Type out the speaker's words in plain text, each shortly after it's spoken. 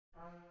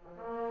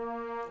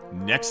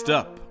Next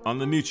up on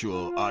the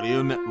Mutual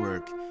Audio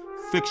Network,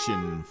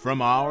 Fiction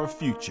from Our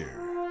Future.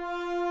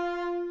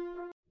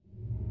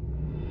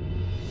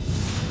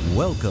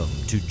 Welcome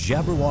to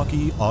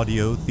Jabberwocky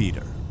Audio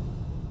Theater.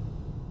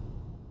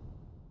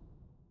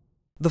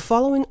 The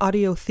following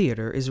audio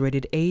theater is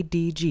rated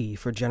ADG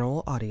for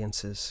general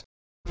audiences.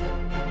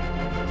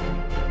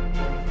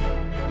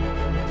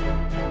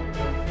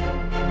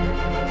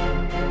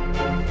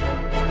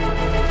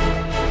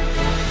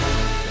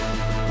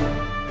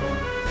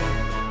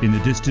 In the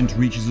distant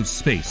reaches of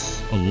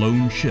space, a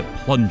lone ship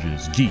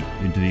plunges deep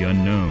into the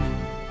unknown.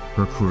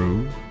 Her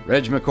crew?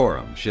 Reg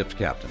McCorum, ship's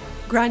captain.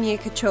 Granier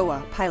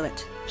Kachowa,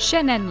 pilot.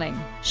 Shen Enling,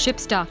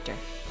 ship's doctor.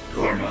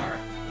 Dormar,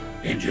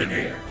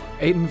 engineer.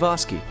 Aiden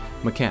Vosky,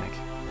 mechanic.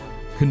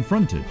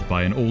 Confronted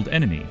by an old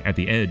enemy at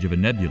the edge of a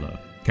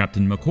nebula,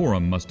 Captain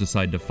McCorum must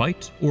decide to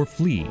fight or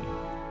flee.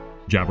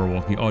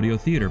 Jabberwocky Audio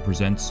Theater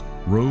presents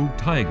Rogue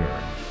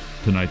Tyger.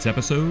 Tonight's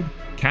episode,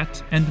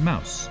 Cat and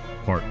Mouse,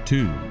 Part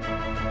 2.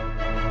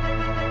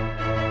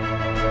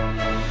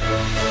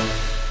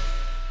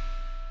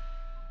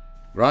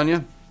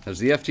 Grania, has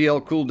the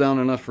FTL cooled down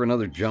enough for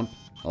another jump?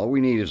 All we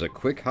need is a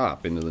quick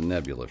hop into the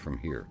nebula from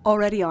here.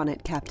 Already on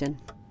it, Captain.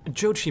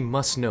 Jochi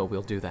must know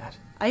we'll do that.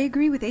 I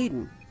agree with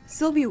Aiden.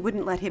 Sylvia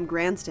wouldn't let him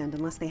grandstand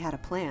unless they had a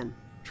plan.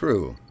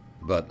 True,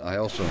 but I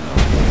also know...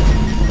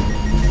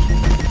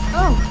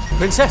 Oh!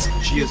 Princess!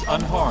 She is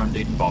unharmed,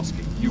 Aiden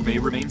Bosky. You may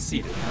remain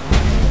seated.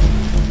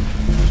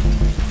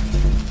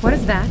 What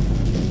is that?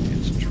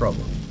 It's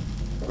trouble.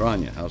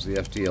 Grania, how's the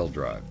FTL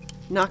drive?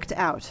 Knocked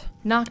out.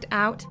 Knocked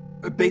out?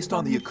 Based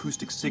on the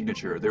acoustic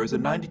signature, there is a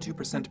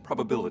 92%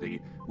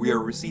 probability we are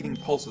receiving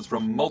pulses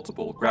from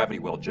multiple gravity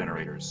well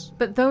generators.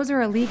 But those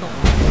are illegal.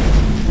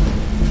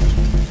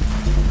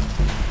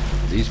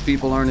 These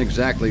people aren't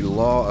exactly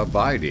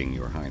law-abiding,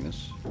 Your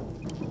Highness.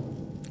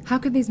 How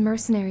could these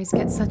mercenaries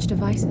get such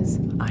devices?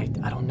 I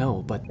don't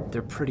know, but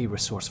they're pretty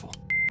resourceful.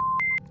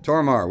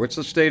 Tormar, what's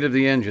the state of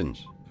the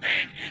engines?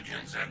 Main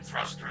engines and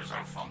thrusters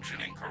are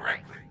functioning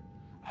correctly.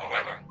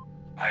 However,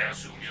 I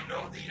assume you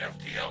know the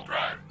FTL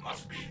drive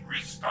must be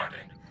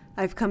restarting.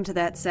 I've come to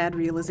that sad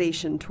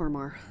realization,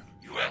 Tormar.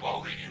 You have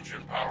all the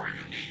engine power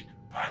you need,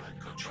 Pilot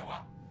Kochoa.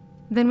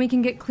 Then we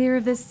can get clear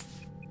of this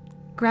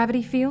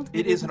gravity field?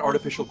 It is an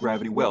artificial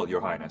gravity well,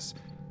 Your Highness.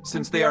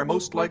 Since they are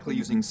most likely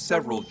using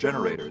several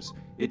generators,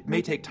 it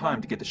may take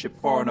time to get the ship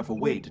far enough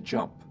away to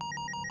jump.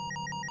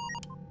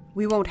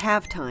 We won't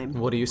have time.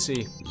 What do you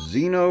see?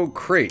 Xeno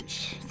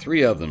crates.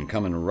 3 of them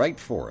coming right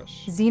for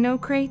us.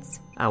 Xenocrates?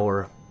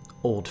 Our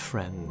old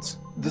friends.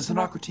 The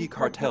Xenocraty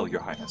cartel,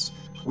 Your Highness.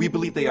 We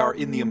believe they are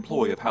in the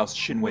employ of House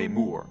Shinwei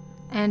Moore.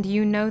 And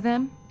you know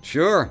them?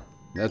 Sure.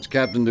 That's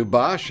Captain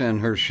Dubash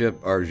and her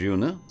ship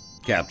Arjuna.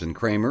 Captain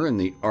Kramer in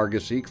the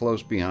Argosy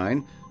close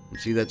behind. And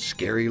see that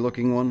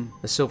scary-looking one?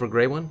 The silver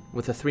gray one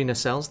with the 3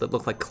 nacelles that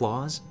look like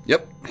claws?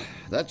 Yep.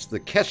 That's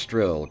the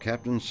Kestrel,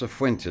 Captain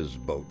Cifuentes'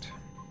 boat.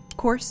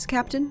 Course,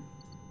 Captain?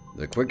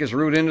 The quickest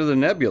route into the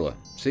nebula.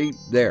 See,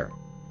 there.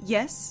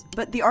 Yes,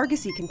 but the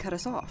Argosy can cut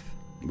us off.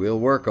 We'll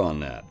work on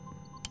that.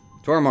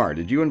 Tormar,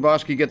 did you and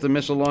Bosky get the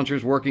missile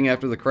launchers working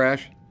after the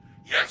crash?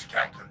 Yes,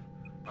 Captain,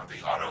 but the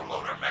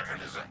autoloader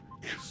mechanism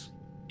is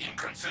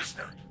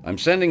inconsistent. I'm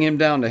sending him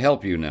down to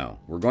help you now.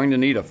 We're going to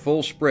need a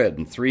full spread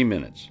in 3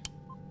 minutes.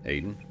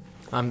 Aiden?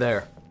 I'm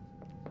there.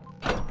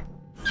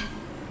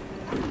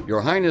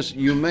 Your Highness,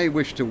 you may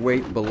wish to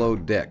wait below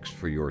decks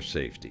for your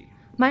safety.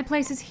 My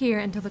place is here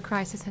until the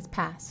crisis has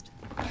passed.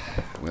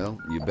 Well,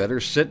 you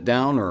better sit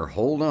down or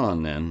hold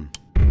on then.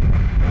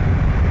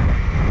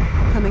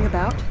 Coming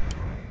about?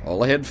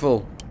 All ahead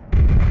full.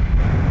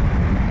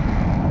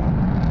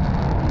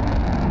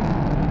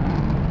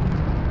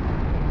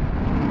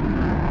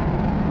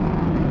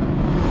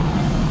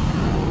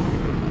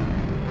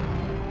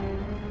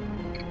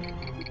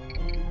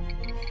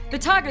 The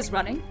Tyger's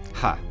running.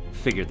 Ha,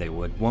 figured they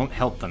would. Won't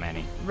help them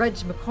any. Reg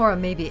McCorum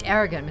may be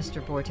arrogant,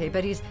 Mr. Borte,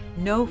 but he's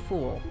no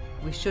fool.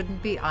 We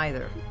shouldn't be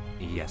either.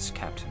 Yes,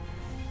 Captain.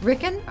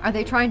 Rickon, are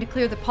they trying to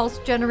clear the pulse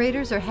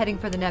generators or heading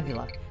for the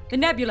nebula? The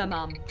nebula,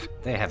 Mom.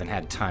 They haven't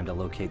had time to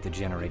locate the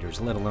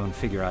generators, let alone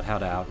figure out how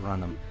to outrun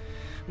them.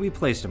 We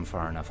placed them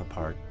far enough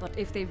apart. But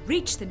if they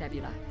reach the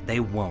nebula... They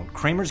won't.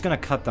 Kramer's gonna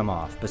cut them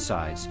off.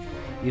 Besides,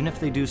 even if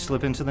they do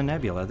slip into the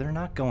nebula, they're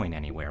not going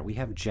anywhere. We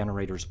have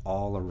generators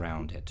all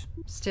around it.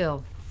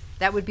 Still,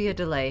 that would be a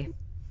delay.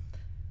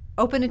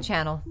 Open a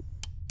channel.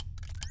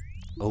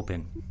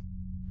 Open.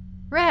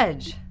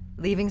 Reg,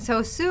 leaving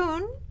so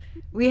soon?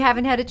 We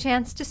haven't had a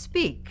chance to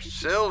speak.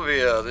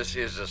 Sylvia, this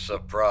is a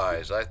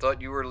surprise. I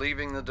thought you were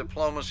leaving the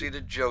diplomacy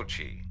to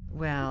Jochi.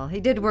 Well, he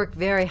did work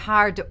very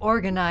hard to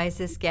organize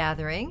this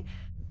gathering,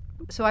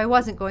 so I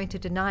wasn't going to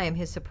deny him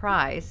his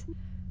surprise.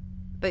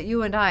 But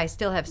you and I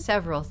still have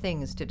several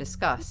things to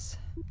discuss.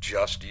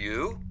 Just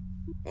you?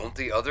 Won't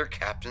the other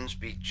captains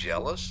be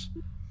jealous?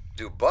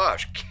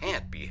 Dubash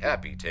can't be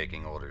happy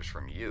taking orders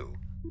from you.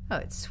 Oh,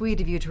 it's sweet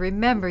of you to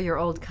remember your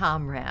old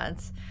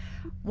comrades.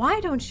 Why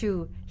don't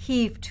you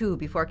heave to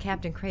before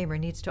Captain Kramer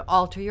needs to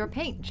alter your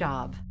paint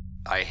job?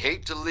 I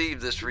hate to leave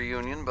this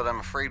reunion, but I'm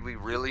afraid we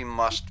really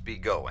must be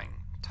going.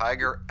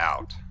 Tyger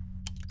out.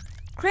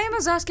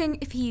 Kramer's asking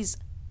if he's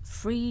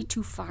free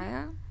to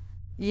fire?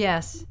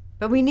 Yes,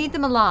 but we need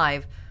them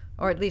alive,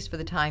 or at least for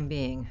the time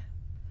being.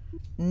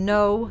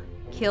 No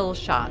kill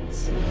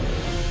shots.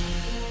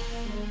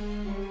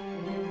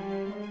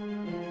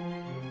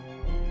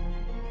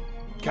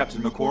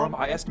 Captain McCorum,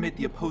 I estimate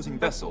the opposing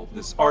vessel,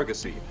 this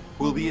Argosy,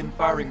 will be in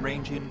firing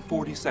range in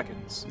 40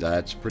 seconds.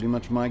 That's pretty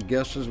much my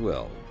guess as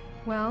well.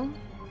 Well,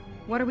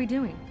 what are we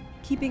doing?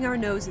 Keeping our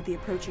nose at the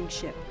approaching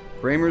ship.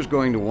 Kramer's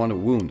going to want to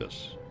wound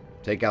us,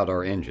 take out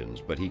our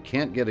engines, but he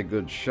can't get a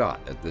good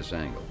shot at this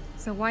angle.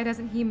 So why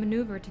doesn't he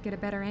maneuver to get a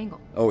better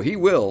angle? Oh, he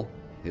will.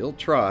 He'll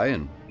try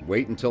and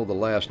wait until the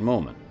last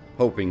moment,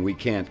 hoping we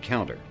can't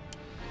counter.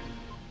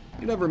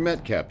 You never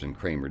met Captain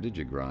Kramer, did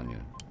you, Grania?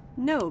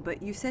 No,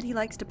 but you said he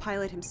likes to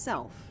pilot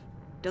himself.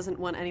 Doesn't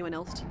want anyone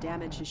else to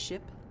damage his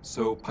ship.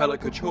 So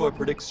Pilot Kachoa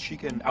predicts she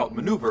can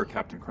outmaneuver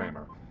Captain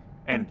Kramer.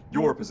 And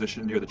your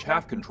position near the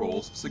chaff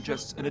controls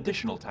suggests an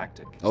additional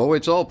tactic. Oh,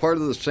 it's all part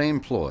of the same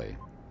ploy.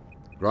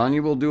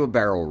 Grania will do a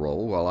barrel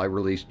roll while I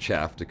release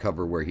chaff to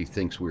cover where he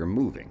thinks we're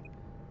moving.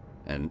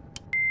 And...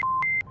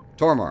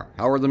 Tormar,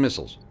 how are the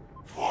missiles?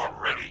 4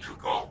 ready to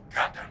go,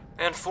 Captain.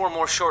 And 4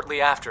 more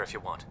shortly after if you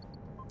want.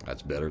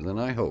 That's better than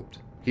I hoped.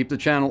 Keep the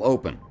channel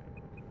open.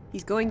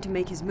 He's going to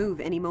make his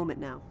move any moment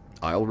now.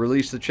 I'll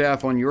release the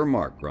chaff on your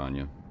mark,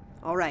 Grania.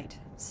 All right.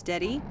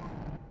 Steady.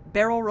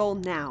 Barrel roll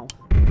now.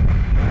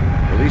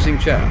 Releasing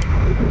chaff.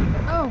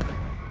 Oh!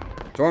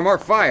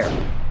 Tormar, fire!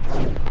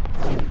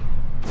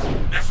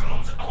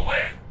 Missiles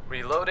away.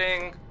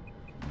 Reloading.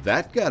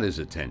 That got his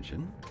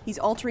attention. He's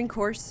altering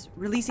course,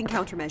 releasing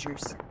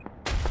countermeasures.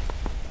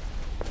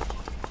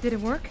 Did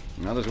it work?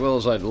 Not as well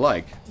as I'd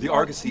like. The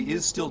Argosy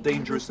is still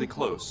dangerously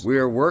close.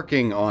 We're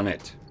working on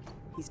it.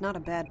 He's not a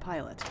bad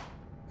pilot.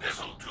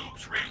 Missile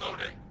tubes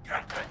reloading,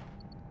 Captain.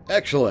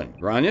 Excellent.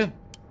 Grania?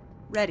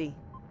 Ready.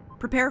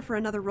 Prepare for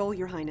another roll,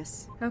 Your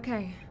Highness.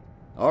 Okay.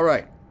 All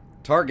right.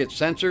 Target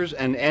sensors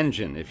and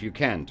engine if you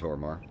can,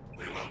 Tormar.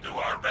 We will do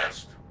our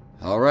best.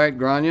 All right,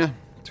 Grania.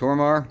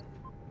 Tormar.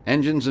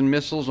 Engines and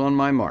missiles on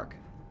my mark.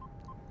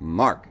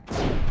 Mark.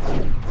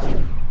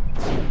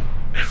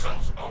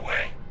 Missiles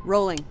away.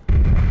 Rolling.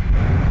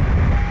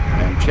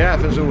 And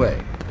chaff is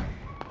away.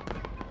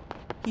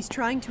 He's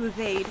trying to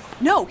evade.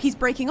 No, he's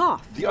breaking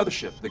off. The other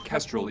ship, the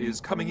Kestrel, is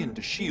coming in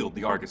to shield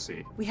the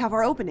Argosy. We have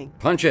our opening.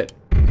 Punch it.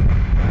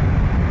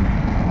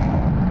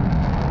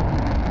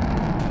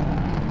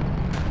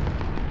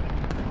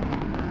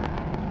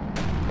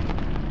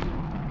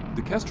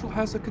 The Kestrel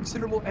has a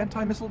considerable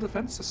anti-missile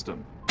defense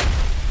system.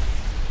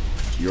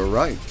 You're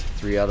right.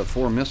 3 out of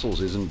 4 missiles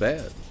isn't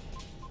bad.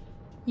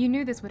 You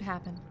knew this would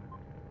happen.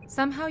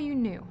 Somehow you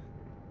knew.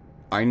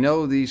 I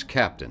know these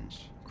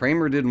captains.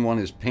 Kramer didn't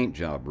want his paint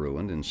job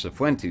ruined, and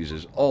Cifuentes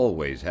is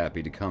always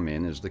happy to come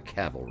in as the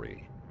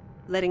cavalry.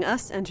 Letting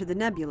us enter the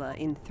nebula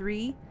in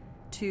 3,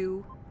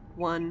 2,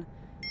 1.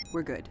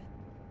 We're good.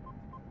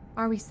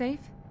 Are we safe?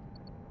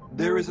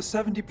 There is a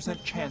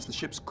 70% chance the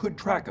ships could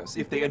track us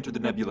if they enter the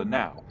nebula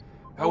now.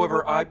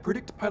 However, I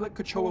predict Pilot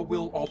Kachoa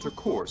will alter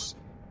course,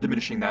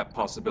 diminishing that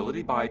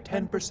possibility by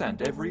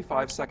 10% every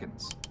 5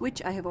 seconds.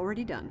 Which I have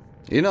already done.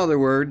 In other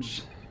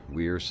words,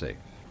 we are safe.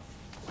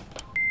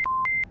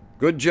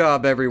 Good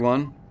job,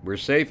 everyone. We're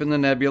safe in the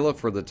nebula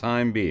for the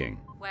time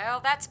being. Well,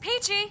 that's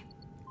peachy.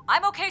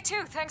 I'm okay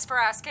too, thanks for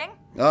asking.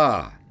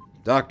 Ah,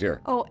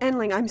 Doctor. Oh,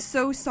 Enling, I'm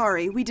so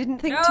sorry. We didn't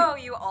think No,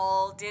 you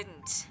all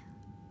didn't.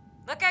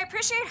 Look, I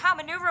appreciate how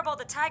maneuverable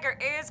the Tyger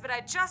is, but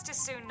I'd just as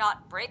soon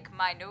not break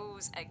my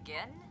nose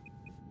again.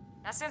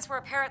 Now, since we're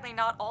apparently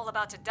not all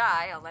about to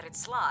die, I'll let it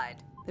slide.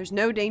 There's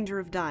no danger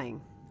of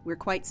dying. We're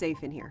quite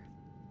safe in here.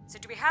 So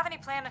do we have any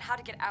plan on how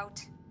to get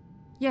out?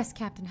 Yes,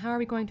 Captain. How are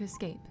we going to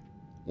escape?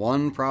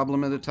 One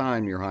problem at a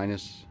time, Your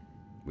Highness.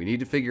 We need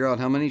to figure out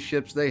how many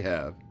ships they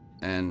have,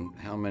 and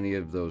how many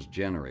of those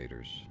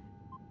generators.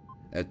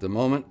 At the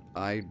moment,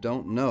 I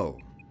don't know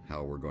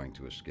how we're going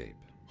to escape.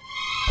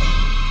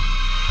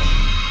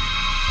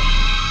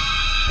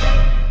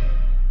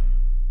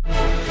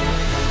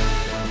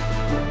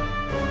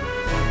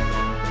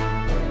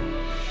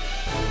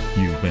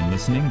 You've been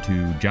listening to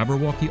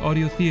Jabberwocky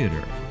Audio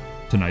Theater.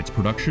 Tonight's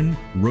production,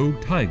 Rogue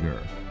Tyger,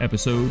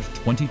 Episode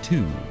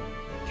 22,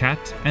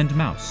 Cat and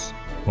Mouse,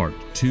 Part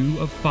 2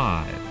 of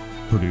 5.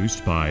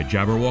 Produced by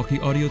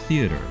Jabberwocky Audio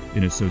Theater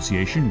in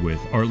association with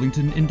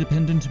Arlington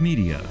Independent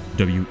Media,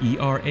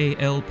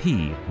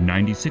 WERALP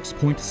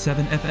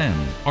 96.7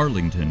 FM,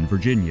 Arlington,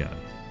 Virginia.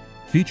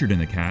 Featured in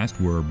the cast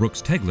were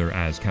Brooks Tegler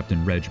as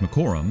Captain Reg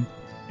McCorum,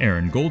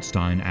 Aaron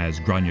Goldstein as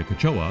Grania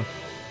Kachoa,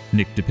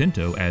 Nick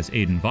DePinto as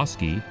Aidan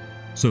Vosky,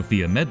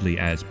 Sophia Medley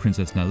as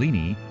Princess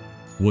Nalini,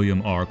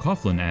 William R.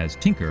 Coughlin as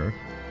Tinker,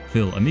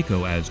 Phil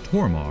Amico as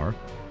Tormar,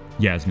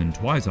 Yasmin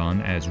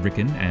Twizon as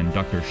Rickon and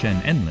Dr. Shen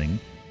Enling,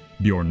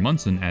 Bjorn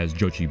Munson as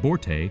Jochi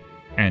Borte,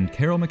 and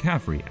Carol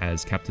McCaffrey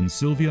as Captain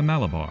Sylvia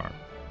Malabar.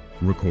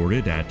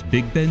 Recorded at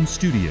Big Ben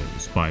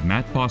Studios by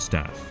Matt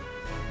Bostaff.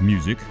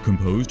 Music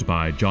composed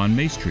by John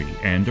Maestri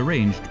and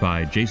arranged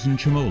by Jason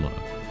Chimola.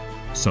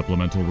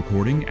 Supplemental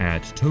recording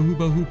at Tohu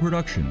Bohu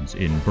Productions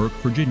in Burke,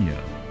 Virginia.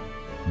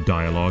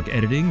 Dialogue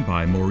editing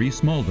by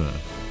Maurice Malda.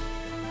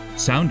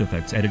 Sound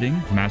effects editing,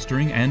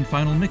 mastering, and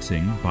final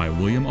mixing by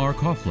William R.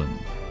 Coughlin.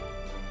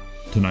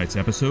 Tonight's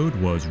episode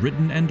was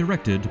written and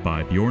directed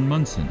by Bjorn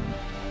Munson.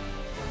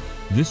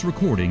 This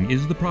recording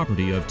is the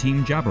property of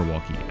Team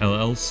Jabberwocky,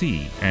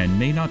 LLC, and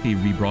may not be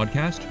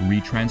rebroadcast,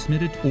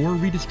 retransmitted, or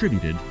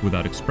redistributed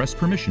without express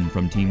permission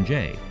from Team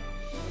J.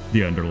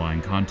 The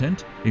underlying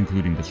content,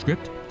 including the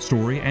script,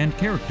 story, and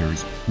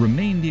characters,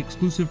 remain the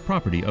exclusive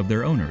property of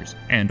their owners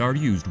and are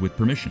used with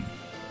permission.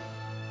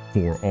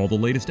 For all the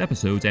latest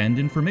episodes and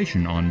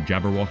information on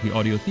Jabberwocky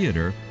Audio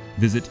Theater,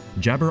 visit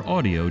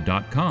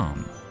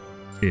jabberaudio.com.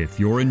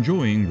 If you're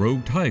enjoying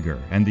Rogue Tyger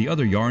and the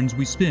other yarns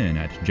we spin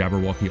at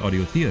Jabberwocky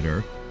Audio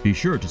Theater, be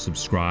sure to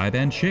subscribe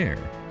and share,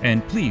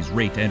 and please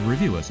rate and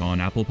review us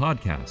on Apple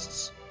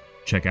Podcasts.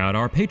 Check out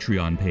our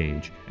Patreon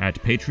page at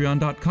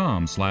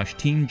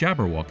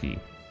patreon.com/teamjabberwocky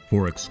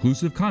for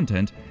exclusive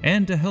content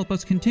and to help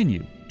us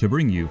continue to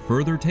bring you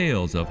further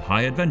tales of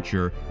high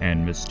adventure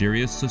and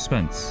mysterious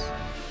suspense.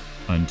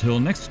 Until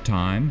next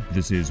time,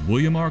 this is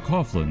William R.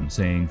 Coughlin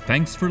saying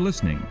thanks for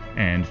listening,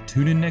 and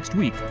tune in next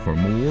week for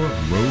more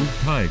Rogue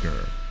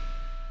Tyger.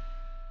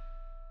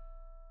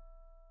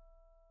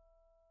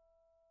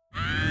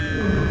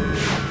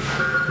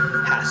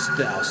 Hast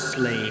thou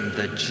slain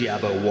the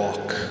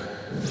Jabberwock?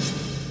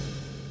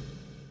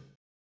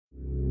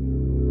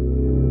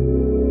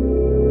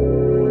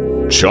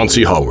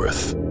 Chauncey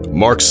Haworth,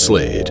 Mark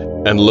Slade,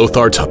 and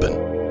Lothar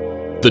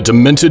Tuppen, the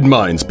demented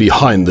minds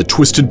behind the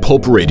Twisted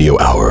Pulp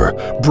Radio Hour,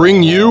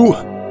 bring you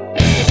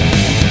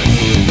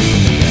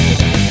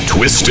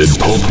Twisted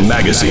Pulp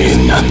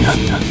Magazine.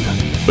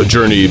 A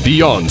journey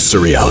beyond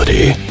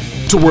surreality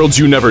to worlds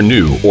you never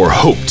knew or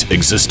hoped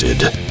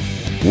existed.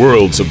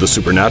 Worlds of the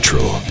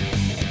supernatural.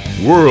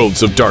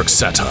 Worlds of dark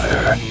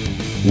satire.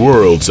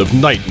 Worlds of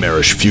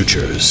nightmarish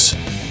futures.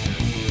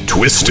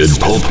 Twisted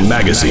Pulp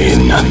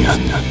Magazine.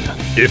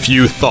 If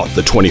you thought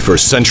the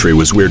 21st century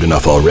was weird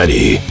enough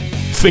already,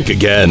 think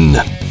again.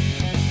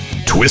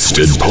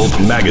 Twisted Pulp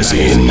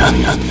Magazine.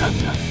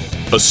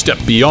 A step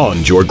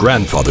beyond your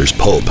grandfather's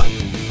pulp.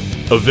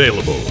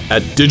 Available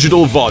at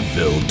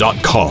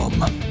digitalvaudeville.com.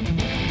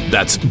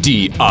 That's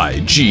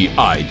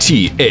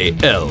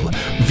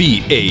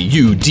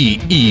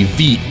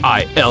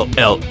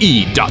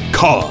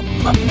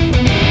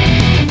DIGITALVAUDEVILLE.com.